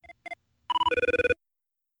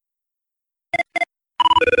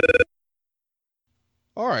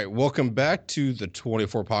right, welcome back to the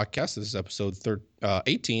 24 podcast. This is episode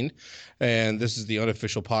 18, and this is the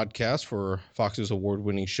unofficial podcast for Fox's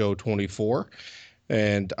award-winning show 24.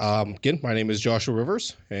 And again, my name is Joshua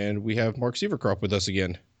Rivers, and we have Mark Sieverkrop with us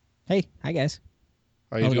again. Hey, hi guys.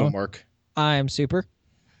 How you doing, Mark? I'm super.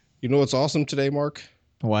 You know what's awesome today, Mark?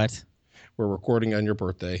 What? We're recording on your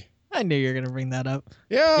birthday. I knew you were going to bring that up.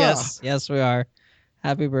 Yeah. Yes, we are.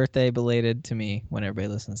 Happy birthday belated to me when everybody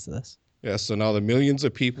listens to this. Yeah, so now the millions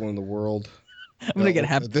of people in the world. I'm gonna get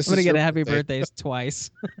happy birthdays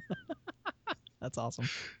twice. That's awesome.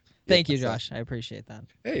 Thank you, Josh. I appreciate that.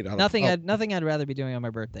 Hey, nothing I'd rather be doing on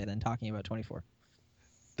my birthday than talking about 24.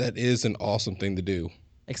 That is an awesome thing to do.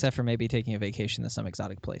 Except for maybe taking a vacation to some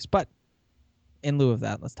exotic place. But in lieu of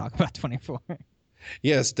that, let's talk about 24.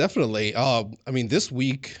 Yes, definitely. I mean, this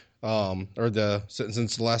week,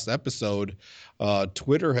 since the last episode,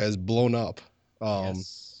 Twitter has blown up.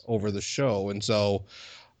 Over the show, and so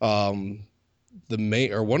one of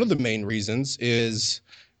the main reasons is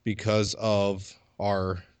because of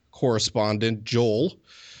our correspondent Joel.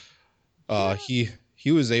 He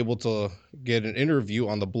was able to get an interview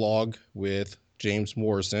on the blog with James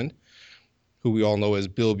Morrison, who we all know as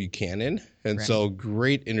Bill Buchanan, and so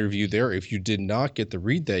great interview there. If you did not get to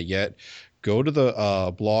read that yet, go to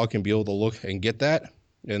the blog and be able to look and get that.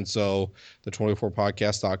 And so the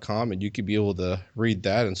 24podcast.com, and you could be able to read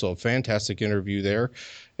that. And so a fantastic interview there,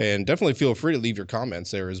 and definitely feel free to leave your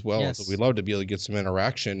comments there as well. Yes. So we'd love to be able to get some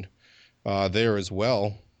interaction there as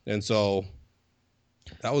well. And so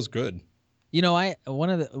that was good. You know,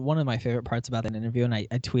 one of my favorite parts about that interview, and I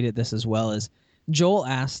tweeted this as well, is Joel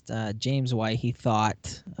asked James why he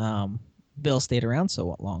thought Bill stayed around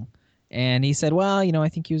so long. And he said, well, you know, I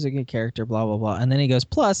think he was a good character, blah, blah, blah. And then he goes,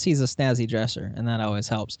 plus he's a snazzy dresser, and that always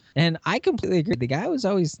helps. And I completely agree. The guy was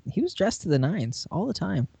dressed to the nines all the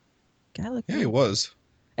time. Guy looked he was.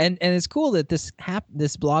 And it's cool that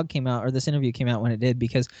this blog came out, or this interview came out when it did,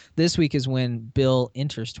 because this week is when Bill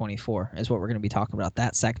enters 24, is what we're going to be talking about,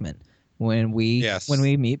 that segment, when we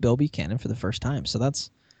meet Bill Buchanan for the first time. So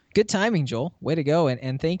that's good timing, Joel. Way to go.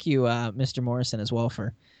 And thank you, Mr. Morrison, as well,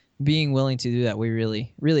 for being willing to do that. We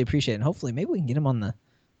really, really appreciate it. And hopefully maybe we can get him on the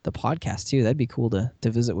podcast too. That'd be cool to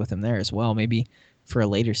visit with him there as well, maybe for a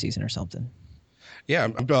later season or something. Yeah,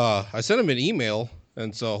 I sent him an email,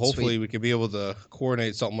 and so hopefully we could be able to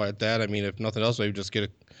coordinate something like that. I mean, if nothing else, maybe just get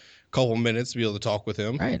a couple minutes to be able to talk with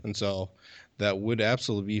him. Right. And so that would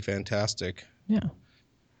absolutely be fantastic. Yeah.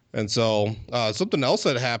 And so something else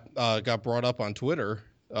that got brought up on Twitter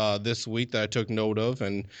this week that I took note of,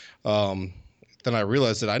 and then I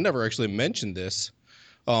realized that I never actually mentioned this.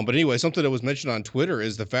 But anyway, something that was mentioned on Twitter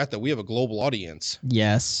is the fact that we have a global audience.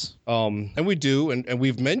 Yes. And we do. And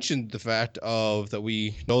we've mentioned the fact that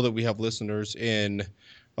we know that we have listeners in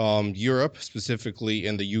Europe, specifically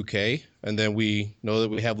in the UK. And then we know that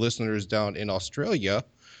we have listeners down in Australia.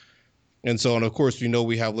 And of course, we know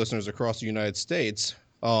we have listeners across the United States.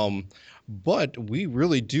 But we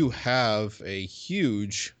really do have a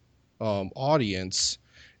huge audience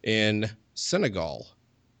in Senegal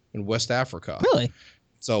in West Africa. Really?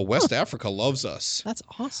 So West Africa loves us. That's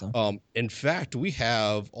awesome. In fact, we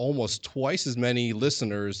have almost twice as many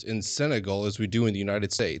listeners in Senegal as we do in the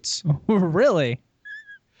United States. Really?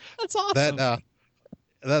 That's awesome.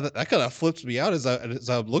 That kind of flips me out as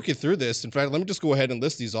I'm looking through this. In fact, let me just go ahead and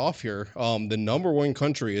list these off here. The number one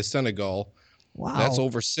country is Senegal. Wow. That's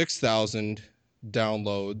over 6,000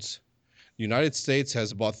 downloads. The United States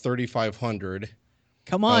has about 3,500.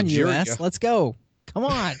 Come on, U.S. Let's go. Come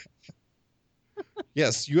on.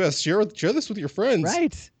 Yes, U.S. Share this with your friends.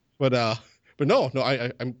 Right. But no.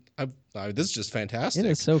 This is just fantastic. It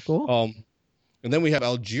is so cool. And then we have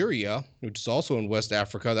Algeria, which is also in West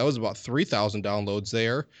Africa. That was about 3,000 downloads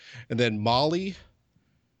there. And then Mali,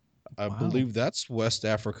 I believe that's West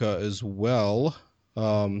Africa as well.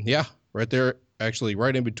 Yeah, right there. Actually,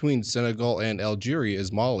 right in between Senegal and Algeria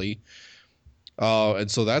is Mali. And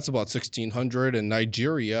so that's about 1,600, and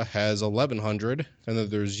Nigeria has 1,100. And then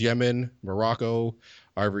there's Yemen, Morocco,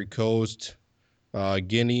 Ivory Coast,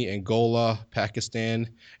 Guinea, Angola, Pakistan,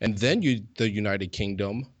 and then the United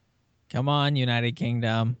Kingdom. Come on, United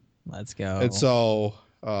Kingdom. Let's go. And so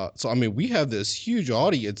I mean, we have this huge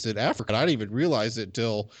audience in Africa. I didn't even realize it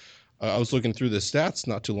till I was looking through the stats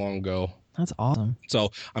not too long ago. That's awesome. So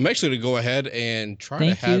I'm actually going to go ahead and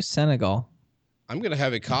Thank you, Senegal. I'm going to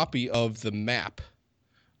have a copy of the map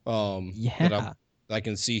that I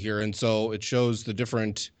can see here. And so it shows the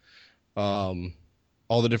different, all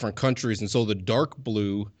the different countries. And so the dark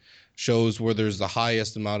blue shows where there's the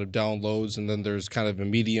highest amount of downloads. And then there's kind of a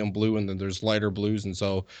medium blue, and then there's lighter blues. And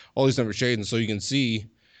so all these different shades. And so you can see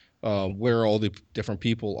where all the different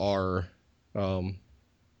people are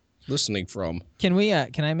listening from. Can we?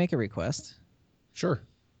 Can I make a request? Sure.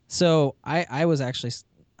 So I was actually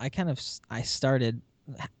I started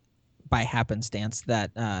by happenstance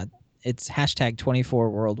that it's hashtag 24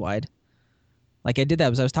 worldwide. Like I did that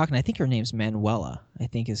because I was talking. I think her name's Manuela. I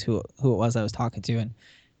think is who it was I was talking to,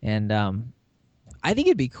 and I think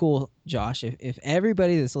it'd be cool, Josh, if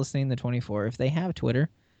everybody that's listening to 24, if they have Twitter,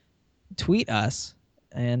 tweet us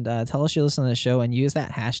and tell us you listen to the show and use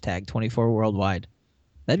that hashtag 24 worldwide.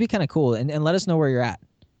 That'd be kind of cool, and let us know where you're at.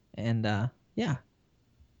 And yeah,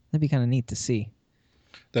 that'd be kind of neat to see.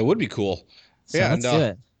 That would be cool. So let's do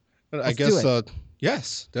it. I guess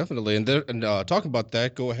yes, definitely. And talking about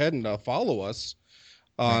that, go ahead and follow us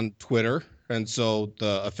on Twitter. And so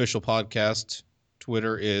the official podcast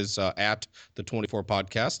Twitter is at the 24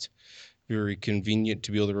 podcast. Very convenient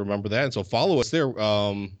to be able to remember that. And so follow us there.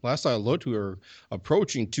 Last I looked, we were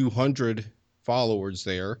approaching 200 followers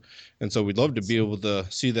there. And so we'd love to be able to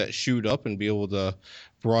see that shoot up and be able to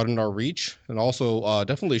broaden our reach, and also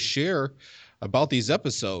definitely share about these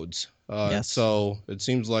episodes. So it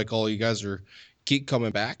seems like all you guys keep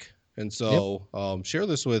coming back. And so share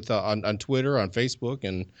this with on Twitter, on Facebook,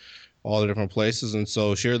 and all the different places. And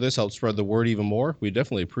so share this, help spread the word even more. We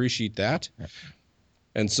definitely appreciate that.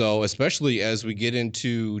 And so especially as we get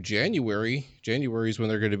into January is when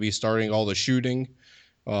they're going to be starting all the shooting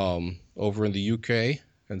over in the UK.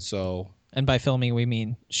 And by filming we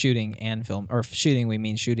mean shooting and film, or shooting we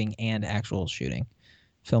mean shooting and actual shooting.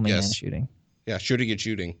 Filming and shooting. Yeah,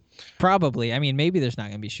 shooting. Probably. I mean, maybe there's not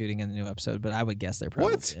going to be shooting in the new episode, but I would guess there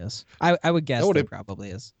probably is. I would guess there probably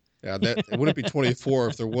is. Yeah, it wouldn't be 24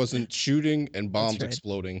 if there wasn't shooting and bombs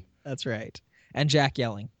exploding. That's right. And Jack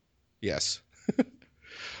yelling. Yes.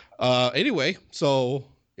 Anyway, so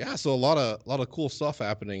a lot of cool stuff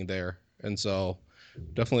happening there. And so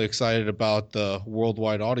definitely excited about the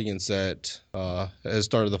worldwide audience that has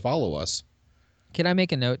started to follow us. Can I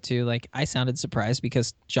make a note too? Like, I sounded surprised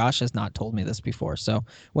because Josh has not told me this before. So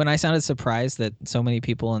when I sounded surprised that so many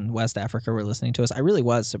people in West Africa were listening to us, I really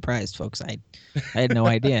was surprised, folks. I had no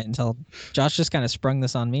idea until Josh just kind of sprung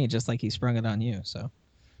this on me, just like he sprung it on you. So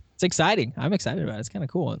it's exciting. I'm excited about it. It's kind of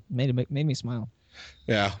cool. It made me smile.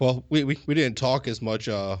 Yeah. Well, we didn't talk as much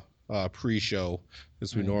pre-show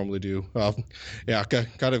as we normally do.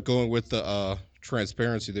 Kind of going with the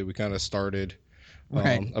transparency that we kind of started.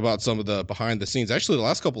 About some of the behind the scenes. Actually, the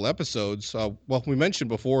last couple episodes, we mentioned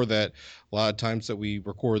before that a lot of times that we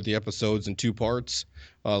record the episodes in two parts.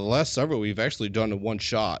 The last several we've actually done in one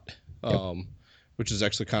shot, which is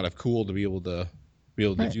actually kind of cool to be able to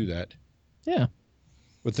do that. Yeah.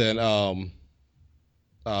 But then,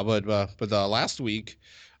 last week,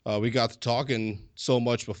 we got to talking so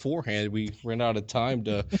much beforehand, we ran out of time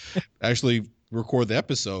to actually record the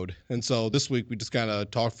episode. And so this week we just kind of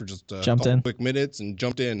talked for just a couple quick minutes and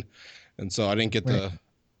jumped in. And so I didn't get to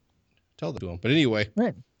tell that to him. But anyway.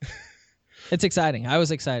 Right. It's exciting. I was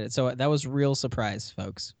excited. So that was real surprise,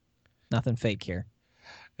 folks. Nothing fake here.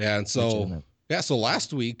 Yeah. And so, so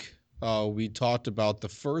last week we talked about the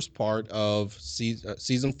first part of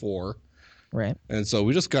season 4. Right. And so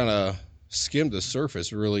we just kind of skimmed the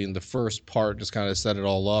surface really in the first part, just kind of set it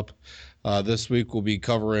all up. This week we'll be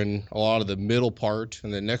covering a lot of the middle part,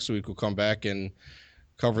 and then next week we'll come back and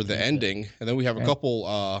cover the ending. And then we have a couple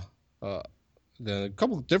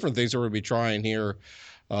different things that we're going to be trying here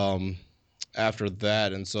after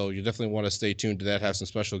that. And so you definitely want to stay tuned to that, have some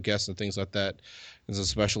special guests and things like that, and some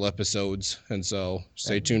special episodes. And so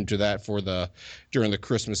stay tuned to that during the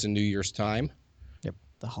Christmas and New Year's time. Yep,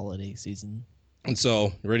 the holiday season. And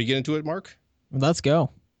so, you ready to get into it, Mark? Let's go.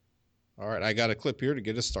 All right, I got a clip here to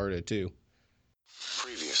get us started, too.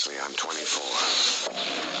 Previously on 24.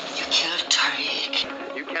 You killed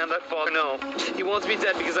Tariq. You can't let Falk know. He wants me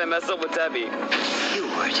dead because I messed up with Debbie. You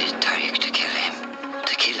ordered Tariq to kill him.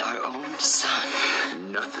 To kill our own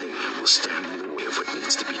son. Nothing will stand in the way of what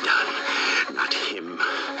needs to be done. Not him.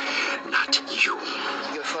 Not you.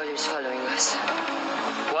 Your father's following us.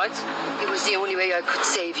 What? It was the only way I could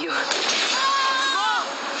save you.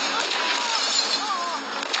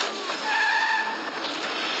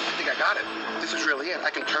 I got it. This is really it. I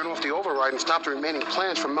can turn off the override and stop the remaining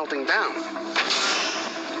plans from melting down.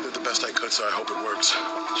 Did the best I could, so I hope it works.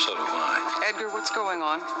 So do I. Edgar, what's going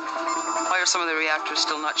on? Why are some of the reactors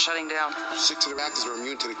still not shutting down? 6 of the reactors are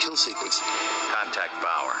immune to the kill sequence. Contact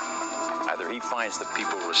Bauer. Either he finds the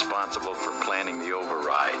people responsible for planning the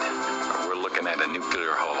override, or we're looking at a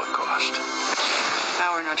nuclear holocaust.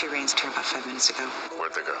 Bauer and Audrey Raines turned about 5 minutes ago.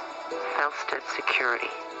 Where'd they go? Self-stead security.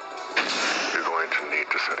 You're going to need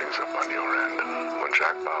to set things up on your end. When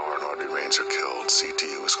Jack Bauer and Audrey Raines are killed,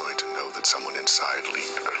 CTU is going to know that someone inside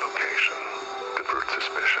leaked their location. Divert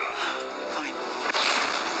suspicion. Fine.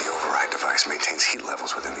 The override device maintains heat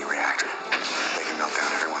levels within the reactor. They can melt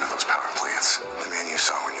down every one of those power plants. The man you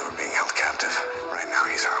saw when you were being held captive. Right now,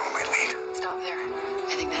 he's our only lead. Stop there.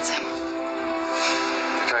 I think that's him.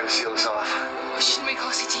 They're trying to seal us off. Shouldn't we call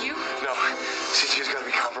CTU? No. CTU's got to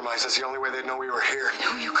be compromised. That's the only way they'd know we were here.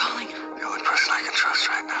 Who are you calling? The only person I can trust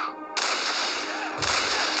right now.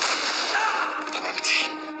 Empty.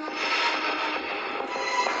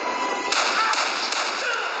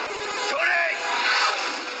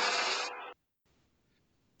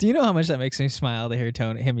 Do you know how much that makes me smile to hear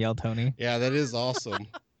him yell Tony? Yeah, that is awesome.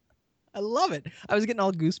 I love it. I was getting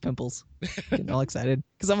all goose pimples, getting all excited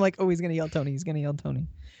because I'm like, oh, he's gonna yell Tony. He's gonna yell Tony.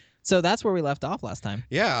 So that's where we left off last time.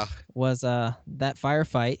 Yeah, was that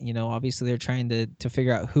firefight? You know, obviously they're trying to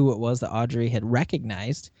figure out who it was that Audrey had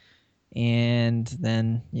recognized, and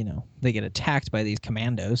then they get attacked by these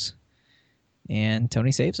commandos, and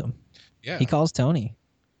Tony saves them. Yeah, he calls Tony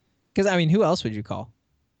because I mean, who else would you call?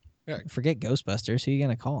 Yeah. Forget Ghostbusters. Who are you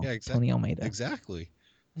gonna call? Yeah, exactly. Tony Almeida. Exactly.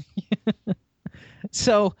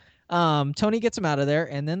 So Tony gets him out of there,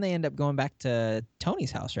 and then they end up going back to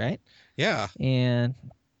Tony's house, right? Yeah. And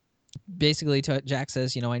basically, Jack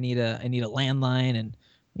says, I need a landline and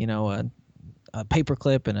a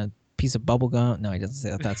paperclip and a piece of bubble gum. No, he doesn't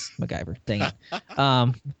say that. That's MacGyver. Dang it.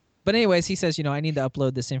 But anyways, he says, I need to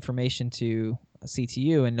upload this information to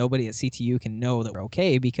CTU, and nobody at CTU can know that we're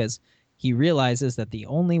okay because he realizes that the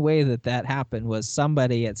only way that happened was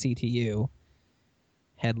somebody at CTU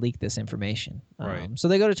had leaked this information. Right. So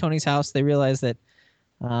they go to Tony's house. They realize that,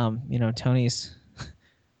 Tony's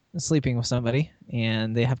sleeping with somebody,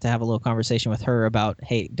 and they have to have a little conversation with her about,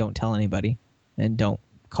 hey, don't tell anybody, and don't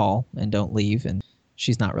call, and don't leave. And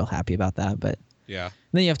she's not real happy about that. But yeah.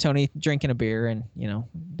 Then you have Tony drinking a beer, and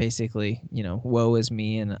basically, woe is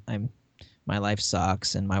me, and my life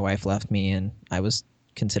sucks, and my wife left me, and I was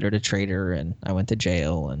considered a traitor, and I went to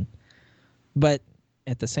jail. But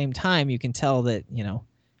at the same time, you can tell that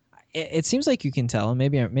it seems like you can tell, and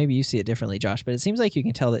maybe you see it differently, Josh, but it seems like you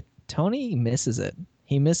can tell that Tony misses it.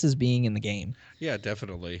 He misses being in the game. Yeah,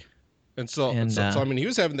 definitely. And so I mean, he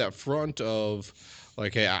was having that front of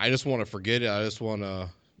like, hey, I just want to forget it. I just want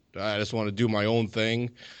to do my own thing.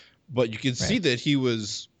 But you could see that he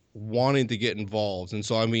was wanting to get involved. And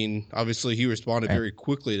so, I mean, obviously he responded very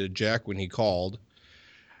quickly to Jack when he called.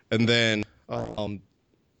 And then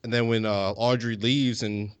when Audrey leaves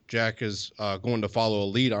and Jack is going to follow a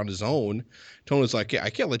lead on his own, Tony's like, I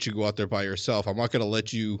can't let you go out there by yourself. I'm not going to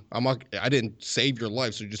let you. I didn't save your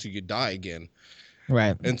life so you could die again.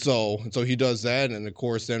 Right. And so he does that, and of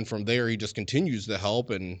course, then from there he just continues to help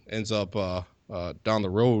and ends up down the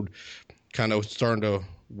road, kind of starting to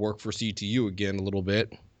work for CTU again a little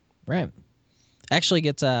bit. Right. Actually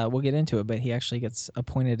gets we'll get into it, but he actually gets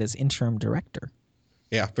appointed as interim director.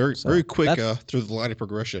 Yeah, very quick through the line of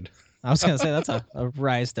progression. I was going to say that's a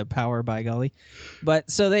rise to power, by golly. But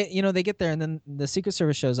so they get there, and then the Secret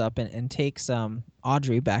Service shows up and takes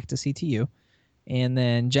Audrey back to CTU. And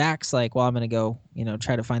then Jack's like, well, I'm going to go,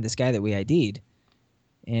 try to find this guy that we ID'd.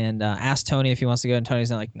 And ask Tony if he wants to go. And Tony's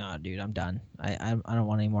not like, no, dude, I'm done. I don't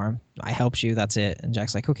want any more. I helped you. That's it. And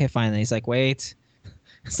Jack's like, okay, fine. And he's like, wait.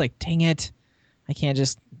 It's like, dang it. I can't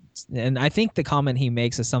just... And I think the comment he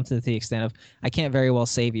makes is something to the extent of, I can't very well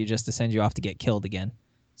save you just to send you off to get killed again.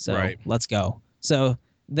 So let's go. So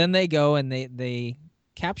then they go and they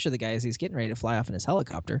capture the guy as he's getting ready to fly off in his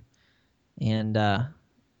helicopter. And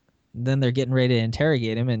then they're getting ready to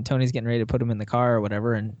interrogate him, and Tony's getting ready to put him in the car or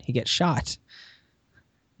whatever, and he gets shot.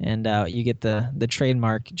 And you get the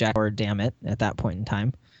trademark Jack Bauer, damn it, at that point in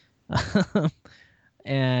time.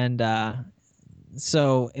 And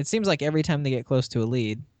so it seems like every time they get close to a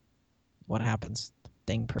lead, what happens? The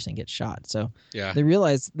dang person gets shot. So they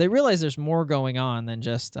realize there's more going on than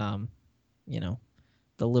just the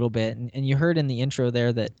little bit. And you heard in the intro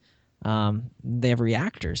there that they have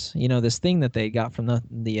reactors. This thing that they got from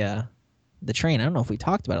the train. I don't know if we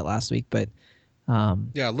talked about it last week, but a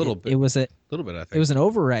little bit. It was a little bit. I think it was an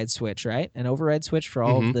override switch, right? An override switch for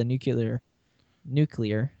all of the nuclear.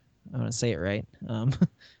 I want to say it right.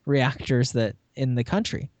 Reactors that in the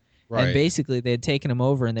country. Right. And basically, they had taken them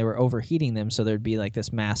over, and they were overheating them, so there'd be like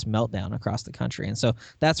this mass meltdown across the country. And so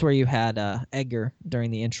that's where you had Edgar during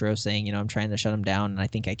the intro saying, I'm trying to shut them down, and I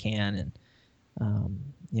think I can. And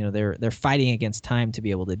they're fighting against time to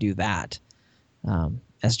be able to do that,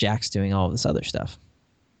 as Jack's doing all of this other stuff.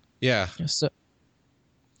 Yeah.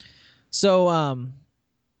 So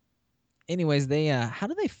anyways, they how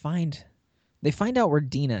do they find they find out where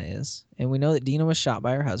Dina is, and we know that Dina was shot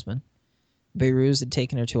by her husband. Behrooz had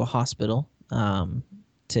taken her to a hospital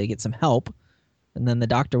to get some help, and then the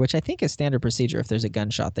doctor, which I think is standard procedure, if there's a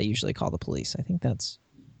gunshot, they usually call the police. I think that's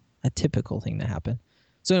a typical thing to happen.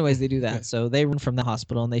 So anyways, they do that. Yeah. So they run from the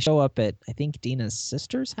hospital, and they show up at, I think, Dina's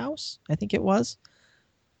sister's house, I think it was.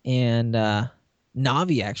 And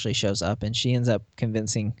Navi actually shows up, and she ends up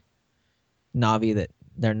convincing Navi that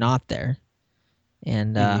they're not there.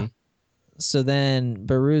 And so then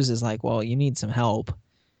Behrooz is like, well, you need some help.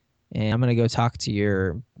 And I'm going to go talk to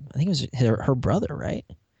I think it was her brother, right?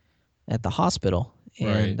 At the hospital,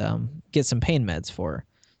 and get some pain meds for her.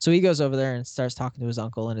 So he goes over there and starts talking to his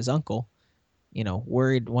uncle, and his uncle,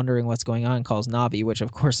 worried, wondering what's going on, calls Navi, which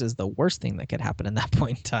of course is the worst thing that could happen in that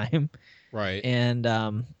point in time. Right. And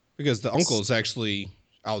because the uncle is actually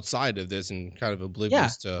outside of this and kind of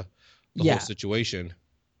oblivious to the whole situation.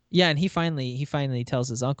 Yeah, and he finally tells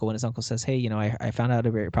his uncle, when his uncle says, hey, I found out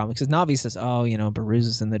about your problem. Because Navi says, oh, Behrooz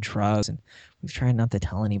is in the drugs, and we've tried not to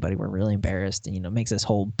tell anybody. We're really embarrassed, and, makes this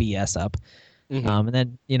whole BS up. Mm-hmm. And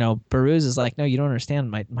then, Behrooz is like, no, you don't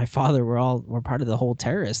understand. My father, we're part of the whole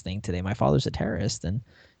terrorist thing today. My father's a terrorist, and,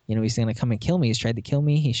 he's going to come and kill me. He's tried to kill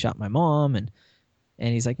me. He shot my mom, and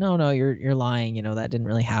he's like, no, you're lying. That didn't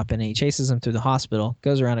really happen. And he chases him through the hospital,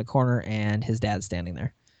 goes around a corner, and his dad's standing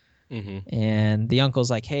there. Mm-hmm. And the uncle's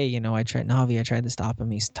like, hey, I tried to stop him.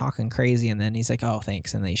 He's talking crazy. And then he's like, oh,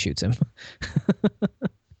 thanks. And then he shoots him.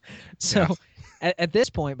 So at this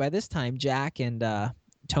point, by this time, Jack and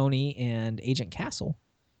Tony and Agent Castle,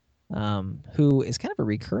 who is kind of a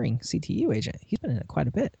recurring CTU agent. He's been in it quite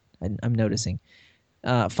a bit, I'm noticing.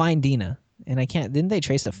 Find Dina. And didn't they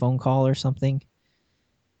trace a phone call or something?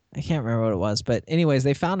 I can't remember what it was. But anyways,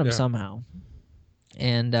 they found him somehow.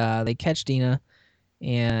 And they catch Dina.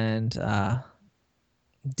 And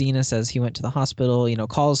Dina says he went to the hospital,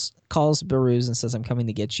 calls Behrooz and says, I'm coming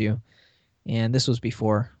to get you. And this was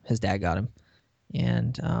before his dad got him.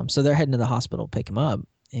 And so they're heading to the hospital to pick him up.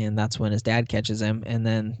 And that's when his dad catches him. And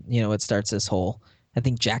then, it starts this whole, I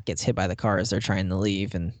think Jack gets hit by the car as they're trying to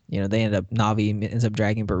leave. And, Navi ends up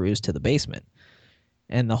dragging Behrooz to the basement.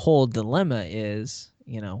 And the whole dilemma is,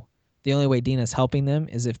 the only way Dina's helping them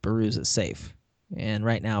is if Behrooz is safe. And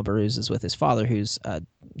right now, Behrooz is with his father, who's a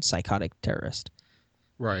psychotic terrorist.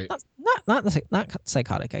 Right. Not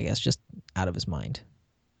psychotic, I guess, just out of his mind.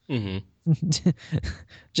 Mm-hmm.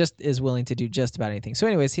 Just is willing to do just about anything. So,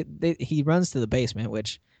 anyways, he runs to the basement,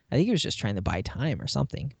 which I think he was just trying to buy time or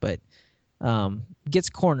something. But gets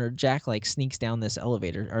cornered. Jack sneaks down this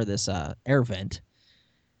elevator or this air vent,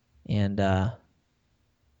 and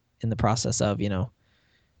in the process of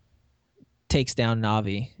takes down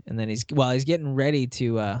Navi, and then he's getting ready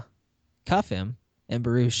to cuff him, and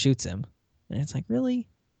Behrooz shoots him, and it's like, really,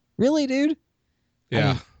 dude? Yeah.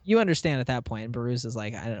 I mean, you understand at that point, and Behrooz is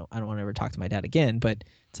like, I don't want to ever talk to my dad again. But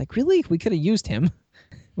it's like, really, we could have used him.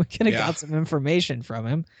 We could have got some information from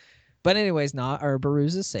him. But anyways,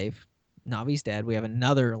 Behrooz is safe. Navi's dead. We have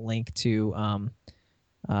another link to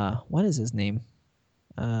what is his name?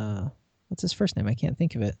 What's his first name? I can't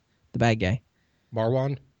think of it. The bad guy.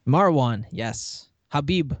 Marwan, yes.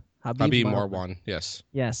 Habib Marwan, yes.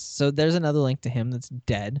 Yes. So there's another link to him that's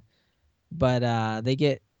dead. But they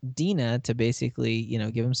get Dina to basically,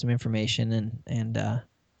 give him some information, and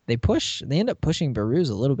they end up pushing Behrooz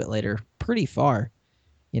a little bit later, pretty far,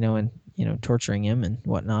 and torturing him and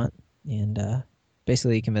whatnot. And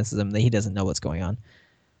basically convinces him that he doesn't know what's going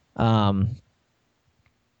on.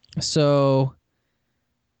 So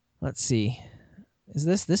let's see.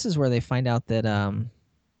 This is where they find out that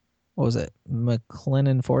what was it?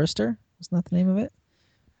 McLennan Forrester? Wasn't that the name of it?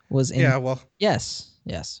 Yes.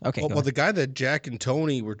 Okay. Well, the guy that Jack and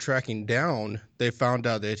Tony were tracking down, they found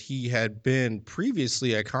out that he had been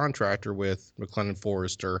previously a contractor with McLennan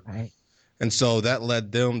Forrester. Right. And so that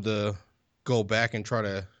led them to go back and try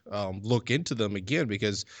to look into them again,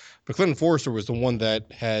 because McLennan Forrester was the one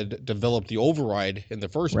that had developed the override in the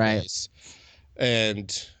first place. And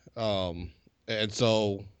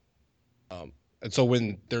so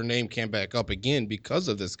when their name came back up again because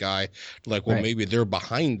of this guy, maybe they're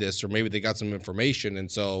behind this, or maybe they got some information. And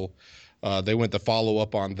so they went to follow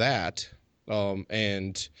up on that.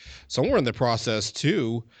 And somewhere in the process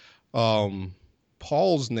too,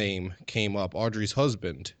 Paul's name came up, Audrey's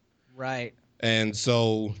husband. Right. And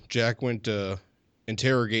so Jack went to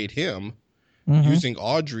interrogate him, using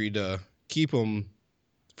Audrey to keep him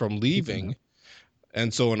from leaving.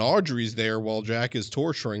 And so, and Audrey's there while Jack is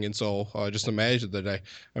torturing. And so just imagine the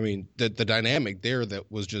dynamic there that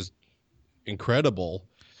was just incredible.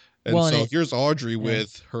 And here's Audrey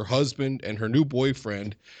with her husband and her new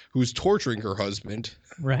boyfriend who's torturing her husband.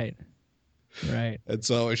 Right. Right. And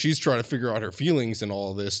so she's trying to figure out her feelings and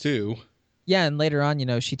all of this too. Yeah, and later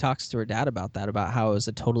on, she talks to her dad about that, about how it was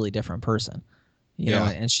a totally different person. You know,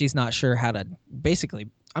 and she's not sure how to. Basically,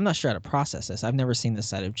 I'm not sure how to process this. I've never seen this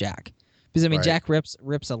side of Jack, because I mean, Jack rips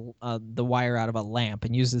the wire out of a lamp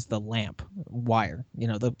and uses the lamp wire,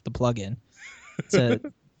 the plug-in, to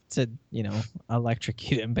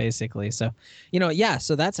electrocute him basically. So,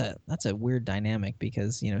 so that's a weird dynamic,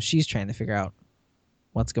 because she's trying to figure out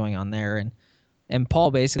what's going on there, and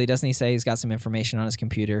Paul basically, doesn't he say he's got some information on his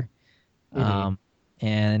computer? Mm-hmm.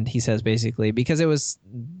 And he says basically, because it was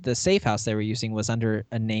the safe house they were using was under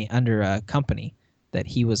a company that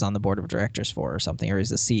he was on the board of directors for or something, or he's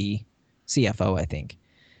the CFO, I think.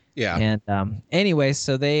 Yeah. And anyway,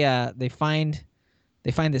 so they find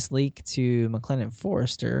this link to McLennan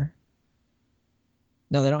Forrester.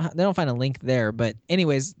 No, they don't find a link there, but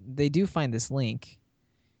anyways, they do find this link,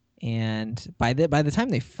 and by the time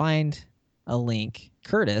they find a link,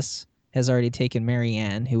 Curtis has already taken Mary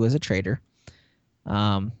Ann, who was a traitor,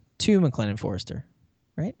 to McLennan Forrester,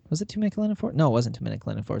 right? Was it to McLennan Forrester? No, it wasn't to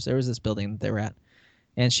McLennan Forrester. There was this building that they were at.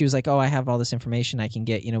 And she was like, oh, I have all this information I can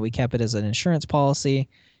get. We kept it as an insurance policy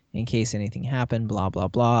in case anything happened, blah, blah,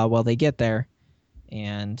 blah. Well, they get there,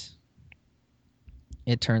 and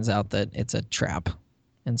it turns out that it's a trap.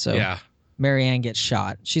 And so Mary Ann gets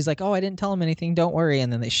shot. She's like, oh, I didn't tell him anything. Don't worry.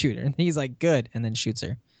 And then they shoot her. And he's like, good. And then shoots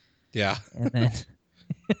her. Yeah. And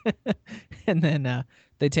then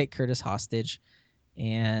they take Curtis hostage,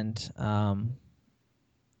 and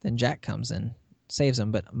then Jack comes and saves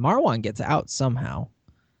him, but Marwan gets out somehow.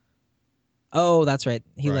 Oh, that's right.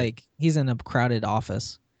 He's in a crowded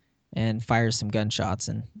office and fires some gunshots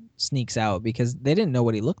and sneaks out, because they didn't know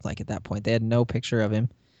what he looked like at that point. They had no picture of him.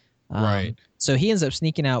 Right. So he ends up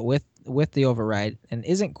sneaking out with the override and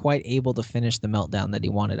isn't quite able to finish the meltdown that he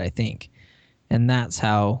wanted, I think. And that's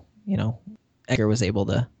how, Edgar was able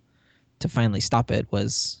to finally stop it.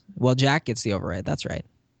 Jack gets the override. That's right.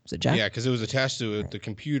 Was it Jack? Yeah, because it was attached to the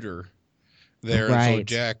computer there. Right. And so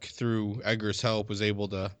Jack, through Edgar's help, was able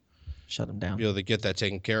to shut him down. Be able to get that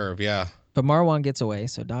taken care of, yeah. But Marwan gets away,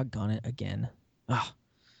 so doggone it again.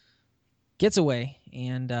 Gets away,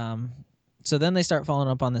 and so then they start following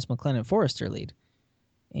up on this McLennan Forrester lead.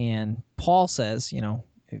 And Paul says,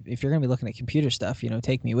 if you're going to be looking at computer stuff,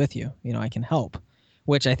 take me with you. I can help.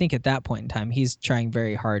 Which I think at that point in time, he's trying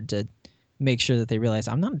very hard to make sure that they realize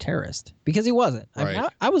I'm not a terrorist, because he wasn't.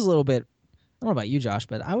 Right. I was a little bit, I don't know about you, Josh,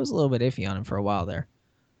 but I was a little bit iffy on him for a while there.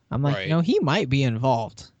 I'm like, he might be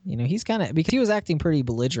involved. He's kind of, because he was acting pretty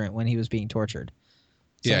belligerent when he was being tortured.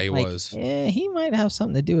 So he was. Yeah, he might have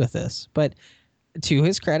something to do with this. But to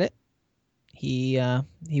his credit, he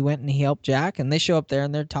went and he helped Jack, and they show up there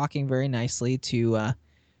and they're talking very nicely to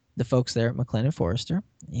the folks there at McLennan Forrester,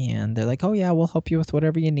 and they're like, oh yeah, we'll help you with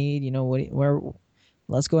whatever you need.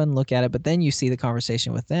 Let's go ahead and look at it. But then you see the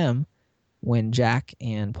conversation with them when Jack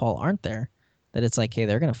and Paul aren't there, that it's like, hey,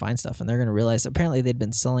 they're going to find stuff, and they're going to realize that apparently they'd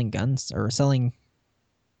been selling guns or selling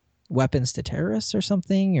weapons to terrorists or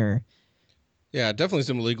something, or... Yeah, definitely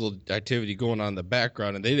some illegal activity going on in the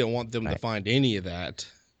background, and they didn't want them to find any of that.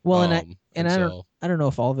 Well, I don't know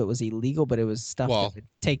if all of it was illegal, but it was stuff that would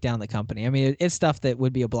take down the company. I mean, it's stuff that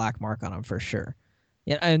would be a black mark on them for sure.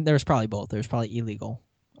 Yeah, and there's probably both. There's probably illegal,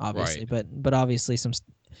 obviously, but obviously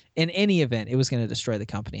in any event, it was going to destroy the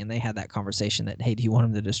company, and they had that conversation that, hey, do you want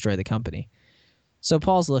them to destroy the company? So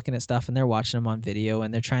Paul's looking at stuff, and they're watching them on video,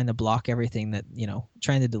 and they're trying to block everything that,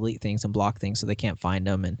 trying to delete things and block things so they can't find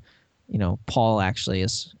them. And, Paul actually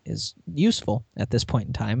is useful at this point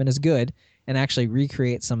in time and is good, and actually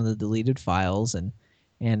recreate some of the deleted files, and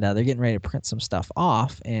they're getting ready to print some stuff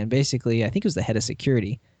off. And basically, I think it was the head of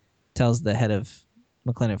security tells the head of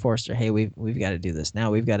McLennan Forrester, hey, we've got to do this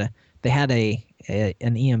now. They had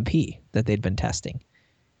an EMP that they'd been testing.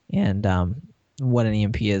 And what an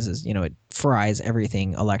EMP is, it fries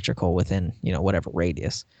everything electrical within, whatever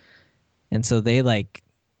radius. And so they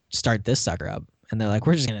start this sucker up, and they're like,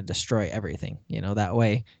 we're just going to destroy everything, that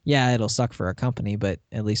way. Yeah, it'll suck for our company, but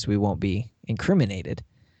at least we won't be incriminated.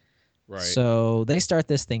 Right. So they start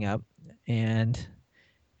this thing up, and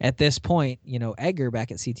at this point, Edgar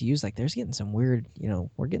back at CTU is like, there's getting some weird,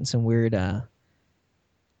 we're getting some weird,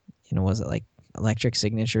 was it like electric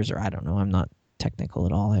signatures, or I don't know. I'm not technical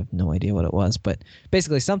at all. I have no idea what it was, but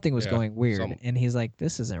basically something was going weird, and he's like,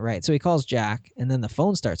 this isn't right. So he calls Jack, and then the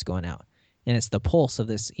phone starts going out, and it's the pulse of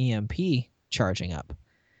this EMP charging up.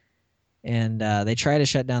 And they try to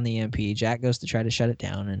shut down the EMP. Jack goes to try to shut it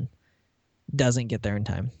down and doesn't get there in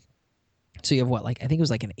time. So you have I think it was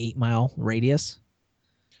like an 8-mile radius.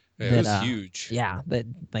 Yeah, it was huge. Yeah, that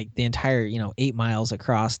the entire 8 miles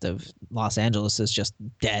across of Los Angeles is just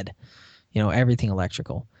dead. everything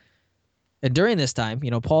electrical. And during this time,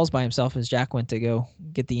 Paul's by himself as Jack went to go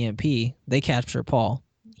get the EMP. They capture Paul.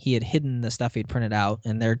 He had hidden the stuff he'd printed out,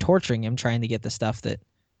 and they're torturing him, trying to get the stuff that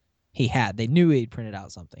he had. They knew he'd printed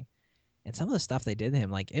out something. And some of the stuff they did to him,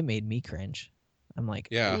 like, it made me cringe. I'm like,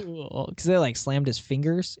 yeah. Because they, like, slammed his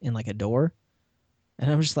fingers in, like, a door.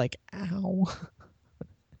 And I'm just like, ow.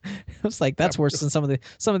 I was like, that's worse than some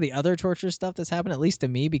of the other torture stuff that's happened, at least to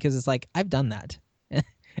me, because it's like, I've done that.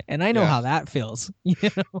 And I know how that feels.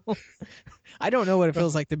 I don't know what it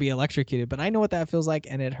feels like to be electrocuted, but I know what that feels like,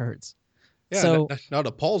 and it hurts. Yeah. So, now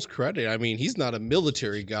to Paul's credit, I mean, he's not a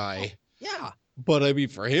military guy. Yeah. But I mean,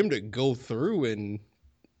 for him to go through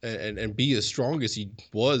and be as strong as he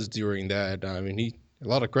was during that, I mean, a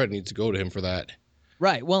lot of credit needs to go to him for that.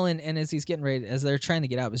 Right. Well, and as he's getting ready, as they're trying to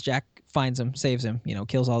get out, as Jack finds him, saves him,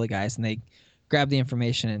 kills all the guys, and they grab the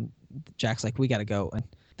information, and Jack's like, we got to go. And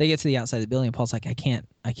they get to the outside of the building, and Paul's like, I can't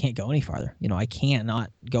go any farther. I can't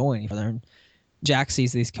not go any farther. And Jack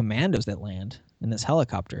sees these commandos that land in this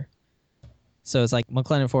helicopter. So it's like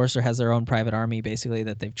McClellan and Forrester has their own private army, basically,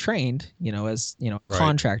 that they've trained, as,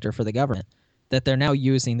 contractor for the government, that they're now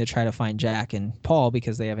using to try to find Jack and Paul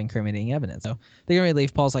because they have incriminating evidence. So they're going to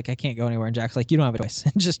leave. Paul's like, I can't go anywhere. And Jack's like, you don't have a choice.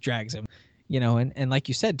 And just drags him, and like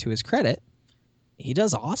you said, to his credit, he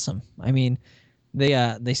does awesome. I mean,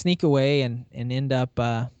 they sneak away and end up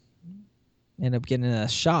getting in a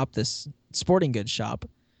shop, this sporting goods shop.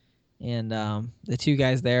 And the two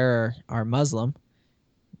guys there are Muslim.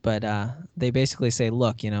 But they basically say,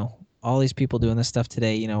 look, all these people doing this stuff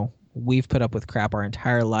today, we've put up with crap our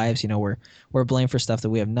entire lives. We're blamed for stuff that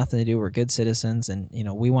we have nothing to do. We're good citizens, and,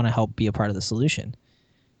 we want to help be a part of the solution.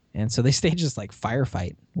 And so they stage this, like,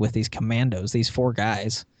 firefight with these commandos, these 4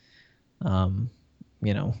 guys,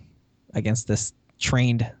 against this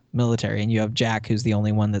trained military. And you have Jack, who's the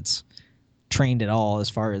only one that's trained at all as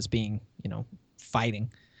far as being,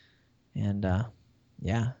 fighting. And,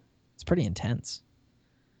 yeah, it's pretty intense.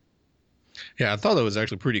 Yeah, I thought that was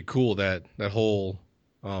actually pretty cool, that whole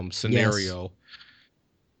scenario. Yes.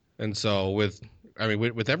 And so with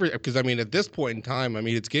every, because I mean, at this point in time, I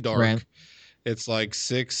mean, it's getting dark. Right. It's like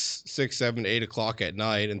 6, 7, 8 o'clock at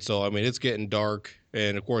night. And so, I mean, it's getting dark,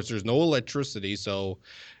 and of course there's no electricity. So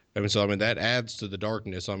that adds to the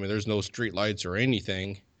darkness. I mean, there's no street lights or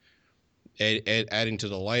anything adding to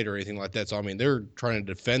the light or anything like that. So, I mean, they're trying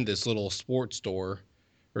to defend this little sports store,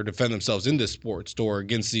 or defend themselves in this sports store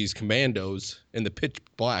against these commandos in the pitch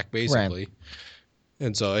black, basically. Right.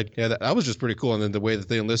 And so, that was just pretty cool. And then the way that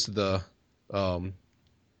they enlisted the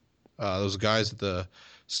those guys at the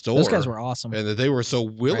store. Those guys were awesome. And that they were so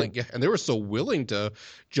willing, right. And they were so willing to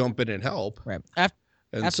jump in and help. Right. After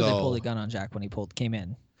they pulled the gun on Jack when he came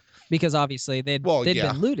in. Because obviously they'd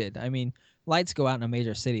been looted. I mean, lights go out in a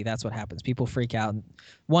major city. That's what happens. People freak out.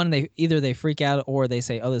 One, they freak out, or they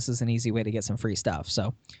say, oh, this is an easy way to get some free stuff.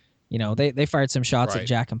 So, they fired some shots at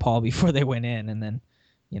Jack and Paul before they went in, and then,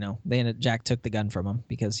 Jack took the gun from him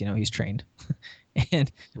because, he's trained and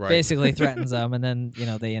basically threatens them. And then,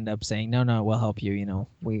 they end up saying, no, we'll help you.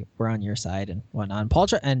 We're on your side and whatnot.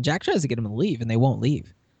 And and Jack tries to get him to leave, and they won't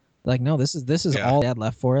leave. They're like, no, this is all Dad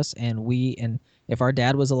left for us. And if our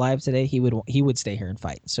dad was alive today, he would stay here and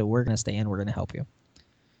fight. So we're going to stay in. We're going to help you.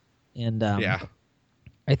 And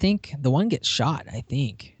I think the one gets shot,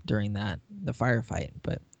 during the firefight.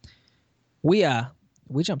 But we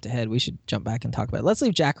jumped ahead. We should jump back and talk about it. Let's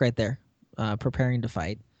leave Jack right there, preparing to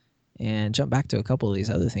fight, and jump back to a couple of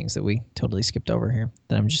these other things that we totally skipped over here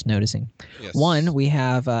that I'm just noticing. Yes. One, we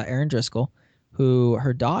have Erin Driscoll, who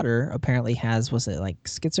her daughter apparently has, was it like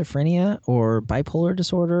schizophrenia or bipolar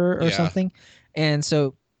disorder or something? And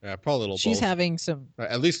so probably a little she's both. Having some,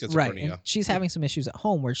 at least schizophrenia. Right, and she's having some issues at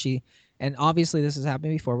home where and obviously this has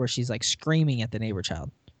happened before, where she's like screaming at the neighbor child.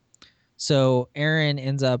 So Erin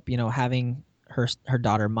ends up, having her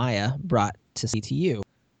daughter Maya brought to CTU,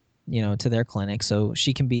 to their clinic, so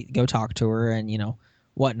she can go talk to her and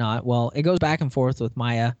whatnot. Well, it goes back and forth with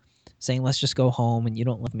Maya saying, let's just go home and you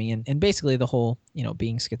don't love me, and basically the whole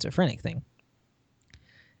being schizophrenic thing.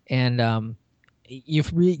 And you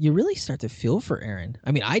really start to feel for Erin.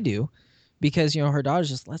 I mean, I do, because her daughter's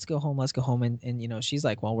just, let's go home, and she's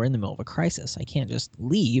like, well, we're in the middle of a crisis, I can't just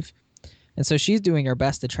leave. And so she's doing her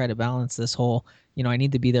best to try to balance this whole, I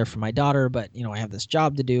need to be there for my daughter, but I have this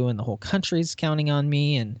job to do, and the whole country's counting on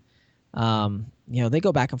me. And they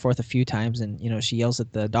go back and forth a few times, and she yells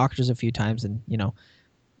at the doctors a few times, and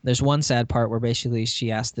there's one sad part where basically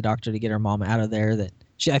she asked the doctor to get her mom out of there.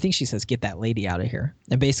 I think she says, get that lady out of here,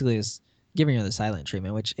 and basically is giving her the silent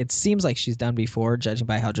treatment, which it seems like she's done before, judging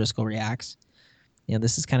by how Driscoll reacts.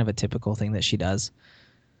 This is kind of a typical thing that she does.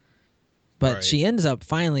 But she ends up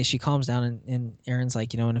finally, she calms down, and Aaron's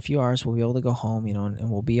like, in a few hours we'll be able to go home, and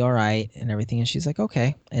we'll be all right and everything. And she's like,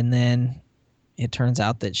 okay. And then it turns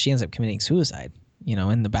out that she ends up committing suicide,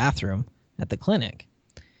 in the bathroom at the clinic.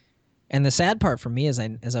 And the sad part for me as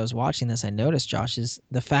I was watching this, I noticed, Josh, is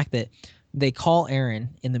the fact that they call Aaron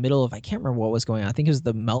in the middle of, I can't remember what was going on. I think it was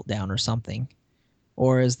the meltdown or something,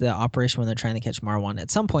 or is the operation when they're trying to catch Marwan. At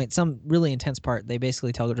some point, some really intense part, they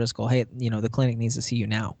basically tell Driscoll, hey, the clinic needs to see you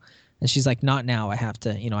now. And she's like, not now. I have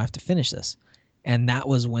to finish this. And that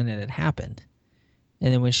was when it had happened.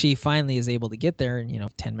 And then when she finally is able to get there,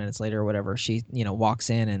 and 10 minutes later or whatever, she walks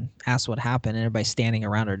in and asks what happened, and everybody's standing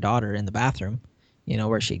around her daughter in the bathroom,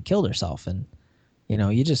 where she'd killed herself. And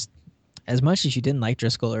you just, as much as you didn't like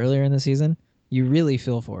Driscoll earlier in the season, you really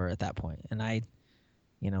feel for her at that point. And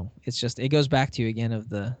it's just, it goes back to, again, of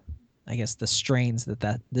the, I guess, the strains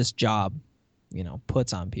that this job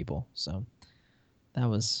puts on people. So that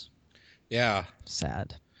was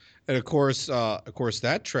sad. And of course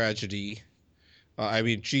that tragedy, I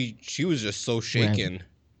mean, she was just so shaken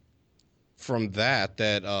from that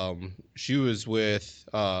she was with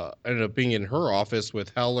ended up being in her office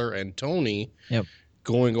with Heller and Tony,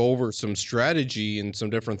 going over some strategy and some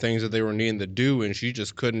different things that they were needing to do, and she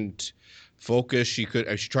just couldn't focus. She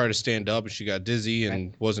tried to stand up and she got dizzy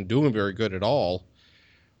and wasn't doing very good at all.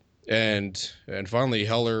 And finally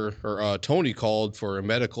Heller or Tony called for a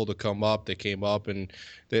medical to come up. They came up, and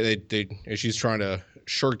they and she's trying to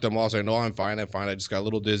shirk them off, saying, no, I'm fine. I just got a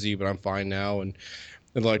little dizzy, but I'm fine now. And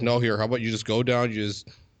they're like, no, here, how about you just go down, you just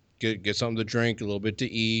get something to drink, a little bit to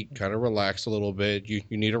eat, kind of relax a little bit. You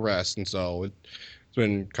need a rest. And so it's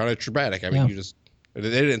been kind of traumatic. I mean, they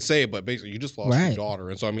didn't say it, but basically you just lost your daughter.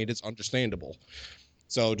 And so, I mean, it's understandable.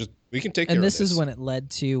 So we can take care of this. And this is when it led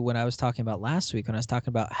to what I was talking about last week, when I was talking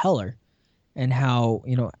about Heller and how,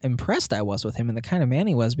 impressed I was with him and the kind of man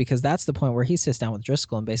he was, because that's the point where he sits down with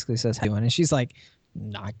Driscoll and basically says, how you doing? And she's like,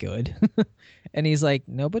 not good. And he's like,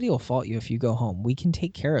 nobody will fault you if you go home. We can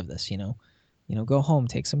take care of this, go home,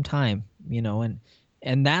 take some time,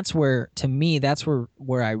 and that's where, to me, that's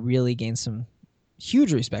where I really gained some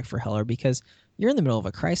huge respect for Heller, because you're in the middle of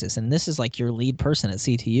a crisis, and this is like your lead person at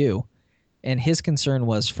CTU. And his concern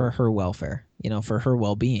was for her welfare, for her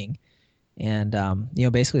well-being. And,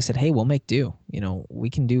 basically said, hey, we'll make do.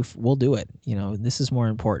 We'll do it. This is more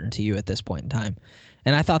important to you at this point in time.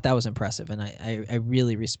 And I thought that was impressive. And I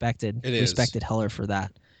really respected Heller for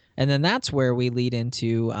that. And then that's where we lead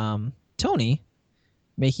into Tony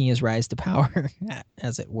making his rise to power,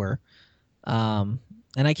 as it were. And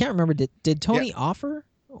I can't remember, did Tony offer,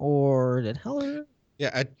 or did Heller?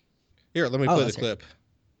 Yeah. Here, let me play the clip.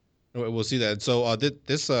 We'll see that. So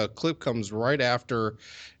this clip comes right after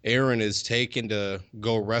Aaron is taken to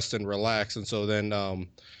go rest and relax. And so then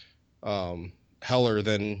Heller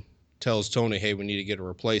then tells Tony, hey, we need to get a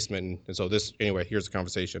replacement. And so here's the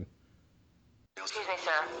conversation. Excuse me,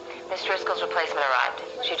 sir. Miss Driscoll's replacement arrived.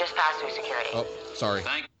 She just passed through security. Oh, sorry.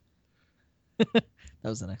 That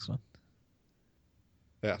was the next one.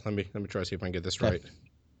 Yeah, let me try to see if I can get this right.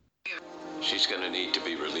 She's going to need to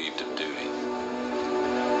be relieved of duty.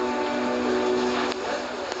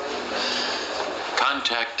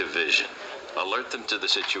 Contact division. Alert them to the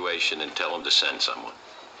situation and tell them to send someone.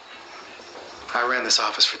 I ran this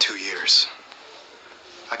office for 2 years.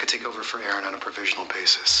 I could take over for Aaron on a provisional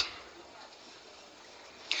basis.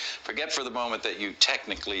 Forget for the moment that you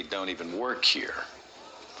technically don't even work here.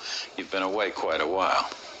 You've been away quite a while.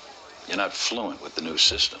 You're not fluent with the new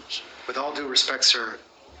systems. With all due respect, sir,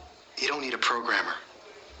 you don't need a programmer.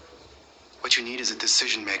 What you need is a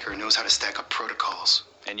decision maker who knows how to stack up protocols.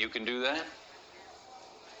 And you can do that?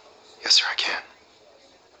 Yes, sir, I can.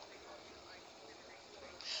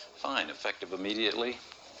 Fine, effective immediately.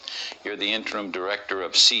 You're the interim director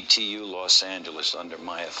of CTU Los Angeles under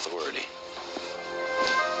my authority.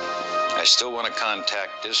 I still want to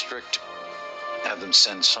contact district, have them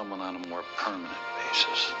send someone on a more permanent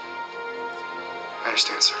basis. I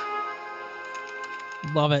understand, sir.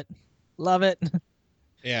 Love it.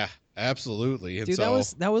 Yeah, absolutely. And dude,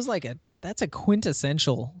 that was like that's a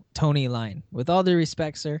quintessential Tony line. With all due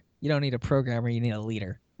respect, sir, you don't need a programmer, you need a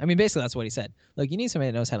leader. I mean, basically that's what he said. Look, you need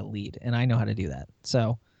somebody that knows how to lead, and I know how to do that.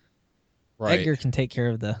 So Edgar can take care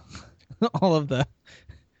of the all of the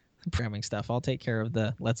programming stuff. I'll take care of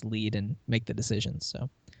the let's lead and make the decisions. So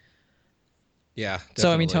yeah. Definitely.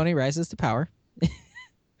 So I mean, Tony rises to power.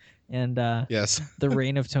 And yes, the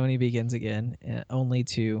reign of Tony begins again, only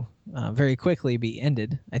to very quickly be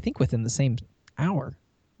ended. I think within the same hour,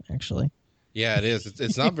 actually. Yeah, it is.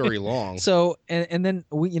 It's not very long. So and then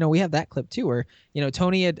we have that clip too, where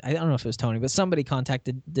Tony had, I don't know if it was Tony, but somebody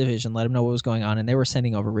contacted Division, let him know what was going on, and they were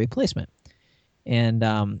sending over a replacement. And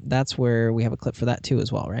that's where we have a clip for that too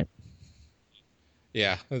as well, right?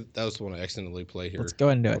 Yeah, that was the one I accidentally played here. Let's go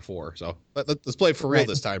ahead and do before, so let's play it for real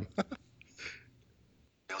this time.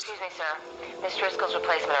 Excuse me, sir. Miss Driscoll's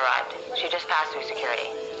replacement arrived. She just passed through security.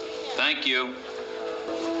 Thank you.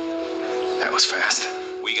 That was fast.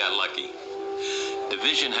 We got lucky.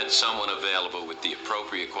 Division had someone available with the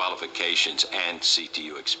appropriate qualifications and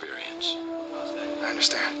CTU experience. I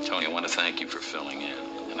understand. Tony, I want to thank you for filling in,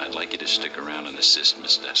 and I'd like you to stick around and assist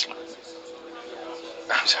Miss Dessler.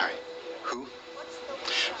 I'm sorry. Who?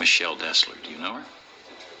 Michelle Dessler. Do you know her?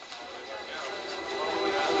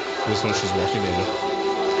 This one, she's walking in.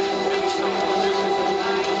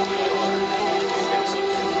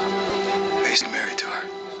 He's married to her.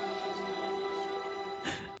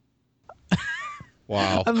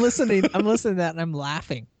 Wow. I'm listening to that and I'm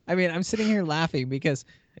laughing. I mean, I'm sitting here laughing because,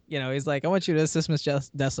 he's like, I want you to assist Miss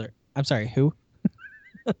Dessler. I'm sorry, who?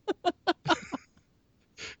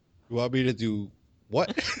 You want me to do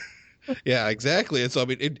what? Yeah, exactly. And so, I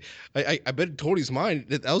mean, I bet in Tony's mind,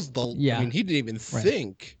 that was the, yeah. I mean, he didn't even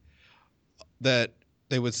think that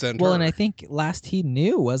they would send her. Well, and I think last he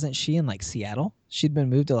knew, wasn't she in like Seattle? She'd been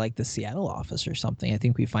moved to like the Seattle office or something. I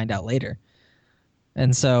think we find out later.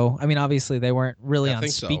 And so, I mean, obviously they weren't really on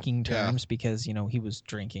speaking terms because, he was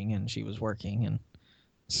drinking and she was working and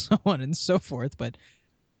so on and so forth. But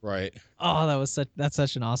right. Oh, that's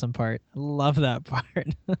such an awesome part. I love that part.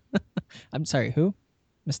 I'm sorry, who?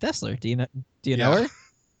 Miss Dessler. Do you know her?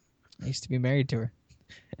 I used to be married to her.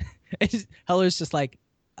 Heller's just like,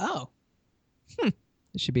 oh, it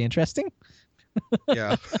should be interesting.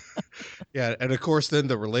 Yeah. Yeah, and of course then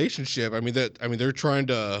the relationship, they're trying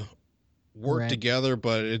to work together,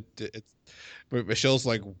 but it's Michelle's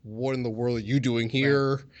like, what in the world are you doing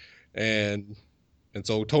here? Right. And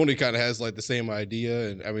so Tony kind of has like the same idea,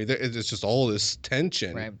 and I mean it's just all this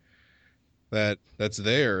tension that's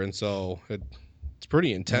there, and so it's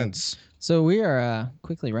pretty intense. So we are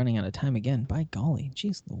quickly running out of time again. By golly,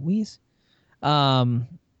 jeez Louise.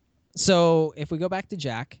 So if we go back to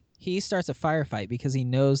Jack, he starts a firefight because he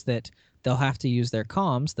knows that they'll have to use their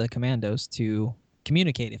comms, the commandos, to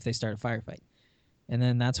communicate if they start a firefight. And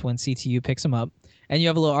then that's when CTU picks him up. And you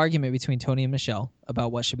have a little argument between Tony and Michelle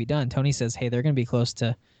about what should be done. Tony says, hey, they're going to be close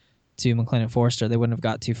to McClellan and Forrester. They wouldn't have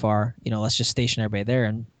got too far. Let's just station everybody there.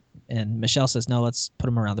 And Michelle says, no, let's put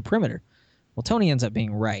them around the perimeter. Well, Tony ends up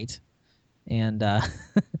being right. And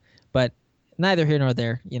but neither here nor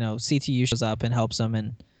there. CTU shows up and helps them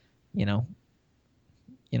and,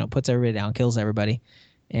 puts everybody down, kills everybody.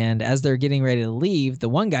 And as they're getting ready to leave, the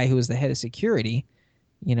one guy who was the head of security,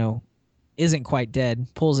 isn't quite dead,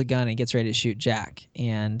 pulls a gun and gets ready to shoot Jack.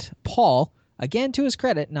 And Paul, again, to his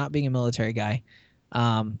credit, not being a military guy,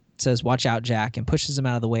 says, watch out, Jack, and pushes him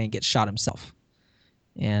out of the way and gets shot himself.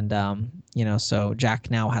 And, so Jack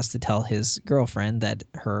now has to tell his girlfriend that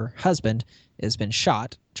her husband has been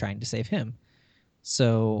shot trying to save him.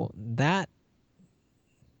 So that,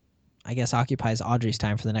 I guess, occupies Audrey's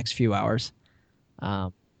time for the next few hours.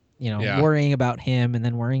 Worrying about him and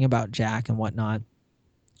then worrying about Jack and whatnot.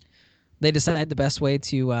 They decide the best way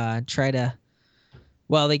to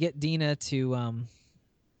they get Dina to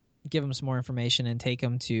give him some more information and take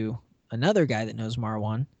him to another guy that knows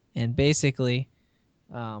Marwan. And basically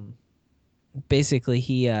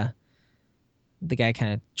he, the guy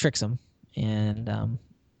kind of tricks him. And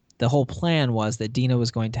the whole plan was that Dina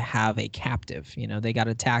was going to have a captive. They got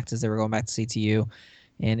attacked as they were going back to CTU.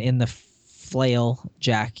 And in the flail,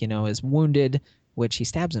 Jack, is wounded, which he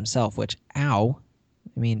stabs himself, which, ow.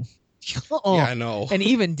 I mean, oh. Yeah, I know. And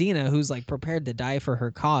even Dina, who's like prepared to die for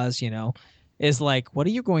her cause, is like, what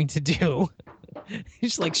are you going to do? He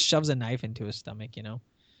just like shoves a knife into his stomach,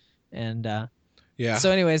 And yeah.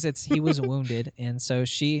 So anyways, he was wounded, and so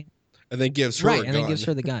she and then gives her a gun. Then gives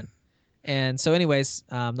her the gun. And so anyways,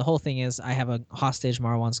 the whole thing is I have a hostage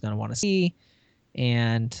Marwan's going to want to see,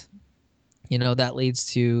 and that leads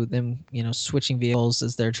to them, switching vehicles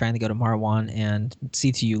as they're trying to go to Marwan, and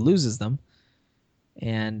CTU loses them.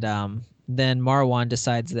 And then Marwan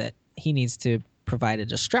decides that he needs to provide a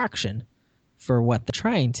distraction for what they're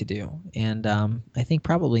trying to do. And I think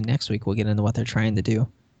probably next week we'll get into what they're trying to do.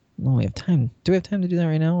 No, we have time. Do we have time to do that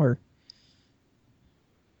right now, or?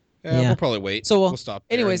 Yeah, we'll probably wait. So we'll stop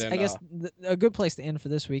there. Anyways, I guess a good place to end for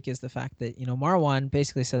this week is the fact that Marwan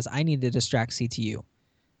basically says, I need to distract CTU.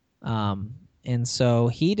 And so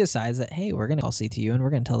he decides that, hey, we're going to call CTU and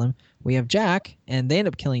we're going to tell them we have Jack, and they end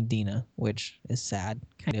up killing Dina, which is sad,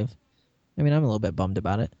 kind of. I mean, I'm a little bit bummed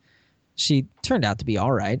about it. She turned out to be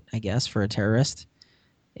all right, I guess, for a terrorist.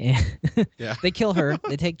 And yeah. They kill her.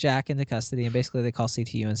 They take Jack into custody, and basically they call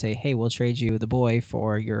CTU and say, hey, we'll trade you the boy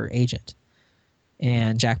for your agent.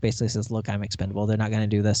 And Jack basically says, look, I'm expendable. They're not going to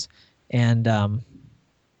do this. And,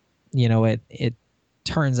 it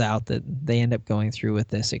turns out that they end up going through with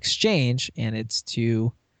this exchange, and it's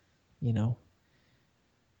to,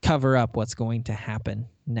 cover up what's going to happen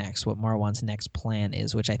next, what Marwan's next plan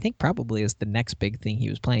is, which I think probably is the next big thing he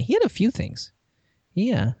was planning. He had a few things. He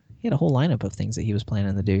had a whole lineup of things that he was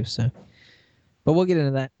planning to do. So, but we'll get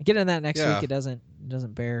into that. Next week. It doesn't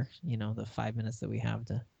bear, the 5 minutes that we have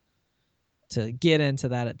to get into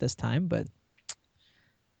that at this time, but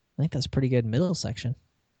I think that's a pretty good middle section.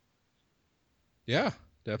 Yeah,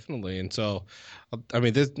 definitely. And so,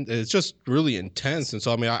 it's just really intense. And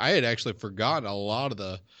so, I had actually forgotten a lot of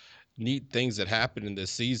the neat things that happened in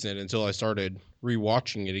this season until I started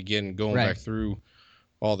rewatching it again, going back through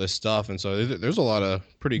all this stuff. And so there's a lot of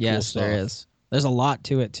pretty cool stuff. Yes, there is. There's a lot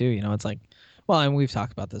to it too. It's like, well, and we've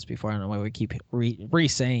talked about this before. I don't know why we keep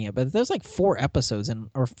re-saying it, but there's like 4 episodes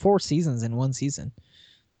or 4 seasons in one season.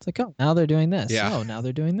 It's like, oh, now they're doing this. Yeah. Oh, now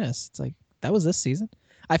they're doing this. It's like, that was this season.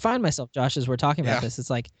 I find myself, Josh, as we're talking about this, it's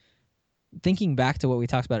like thinking back to what we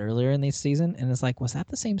talked about earlier in this season, and it's like, was that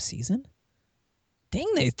the same season? Dang,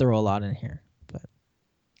 they throw a lot in here. But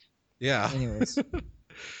yeah. Anyways.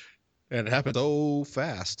 And it happened so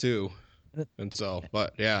fast too. And so,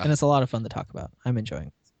 but yeah. And it's a lot of fun to talk about. I'm enjoying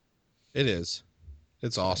it. It is.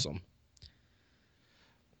 It's awesome.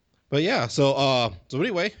 But yeah, so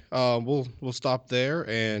anyway, we'll stop there,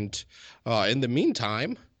 and in the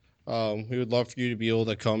meantime, we would love for you to be able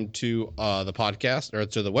to come to the podcast, or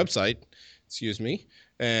to the website, excuse me.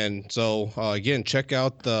 And so again, check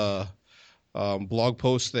out the blog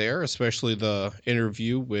post there, especially the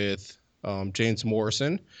interview with James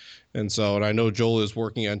Morrison. And I know Joel is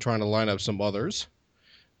working on trying to line up some others.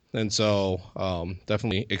 And so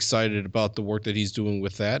definitely excited about the work that he's doing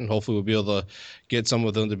with that. And hopefully we'll be able to get some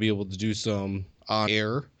of them to be able to do some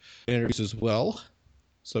on-air interviews as well,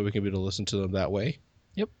 so we can be able to listen to them that way.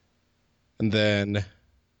 Yep. And then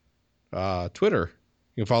Twitter.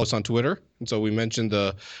 You can follow us on Twitter. And so we mentioned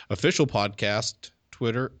the official podcast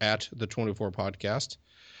Twitter at the 24 Podcast.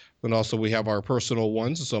 And also we have our personal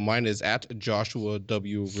ones. So mine is at Joshua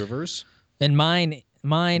W. Rivers. And mine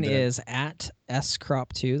is at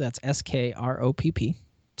SCROP2. That's SKROPP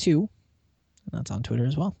 2. And that's on Twitter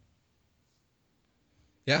as well.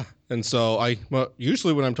 Yeah. And so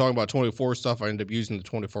usually when I'm talking about 24 stuff, I end up using the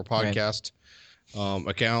 24 Podcast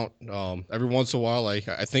account. Every once in a while, I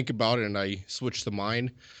think about it and I switch to mine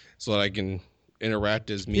so that I can interact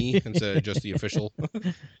as me instead of just the official.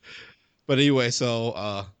 But anyway,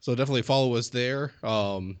 so definitely follow us there.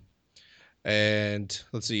 And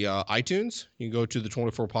let's see, iTunes. You can go to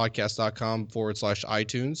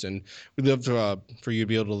the24podcast.com/iTunes, and we'd love for you to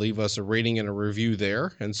be able to leave us a rating and a review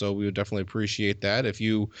there. And so we would definitely appreciate that. If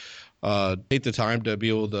you take the time to be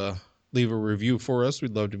able to leave a review for us,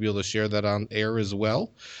 we'd love to be able to share that on air as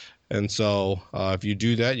well. And so if you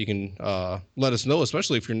do that, you can let us know,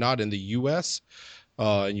 especially if you're not in the U.S.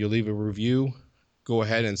 And you leave a review. Go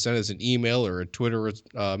ahead and send us an email or a Twitter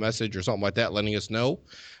message or something like that, letting us know,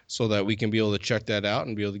 so that we can be able to check that out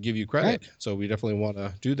and be able to give you credit. Right. So we definitely want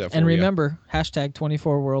to do that for you. And remember, hashtag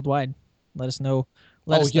 24 worldwide. Let us know.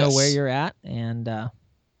 Let us know where you're at. And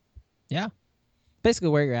basically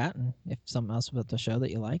where you're at. And if something else about the show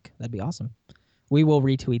that you like, that'd be awesome. We will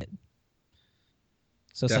retweet it.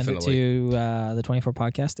 So definitely. Send it to the 24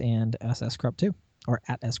 Podcast and SSCrop2, or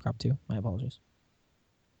at SCrop2. My apologies.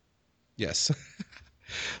 Yes.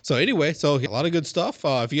 So anyway, so a lot of good stuff.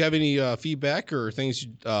 If you have any feedback or things,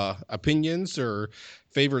 opinions or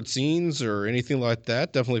favorite scenes or anything like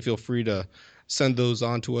that, definitely feel free to send those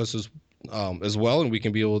on to us as well, and we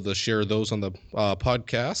can be able to share those on the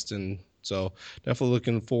podcast. And so definitely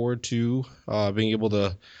looking forward to being able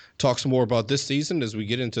to talk some more about this season as we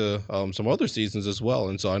get into some other seasons as well.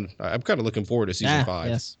 And so I'm kind of looking forward to season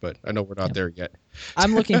 5, but I know we're not there yet.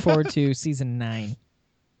 I'm looking forward to season 9.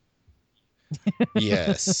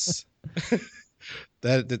 Yes.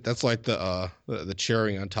 That's like the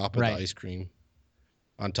cherry on top of the ice cream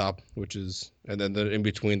on top, which is, and then in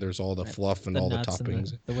between there's all the fluff and all the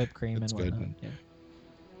toppings, the whipped cream. It's and whatnot. Good.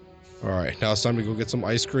 Yeah. All right, now it's time to go get some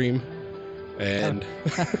ice cream and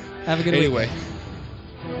have a good anyway week.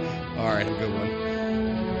 All right, have a good one.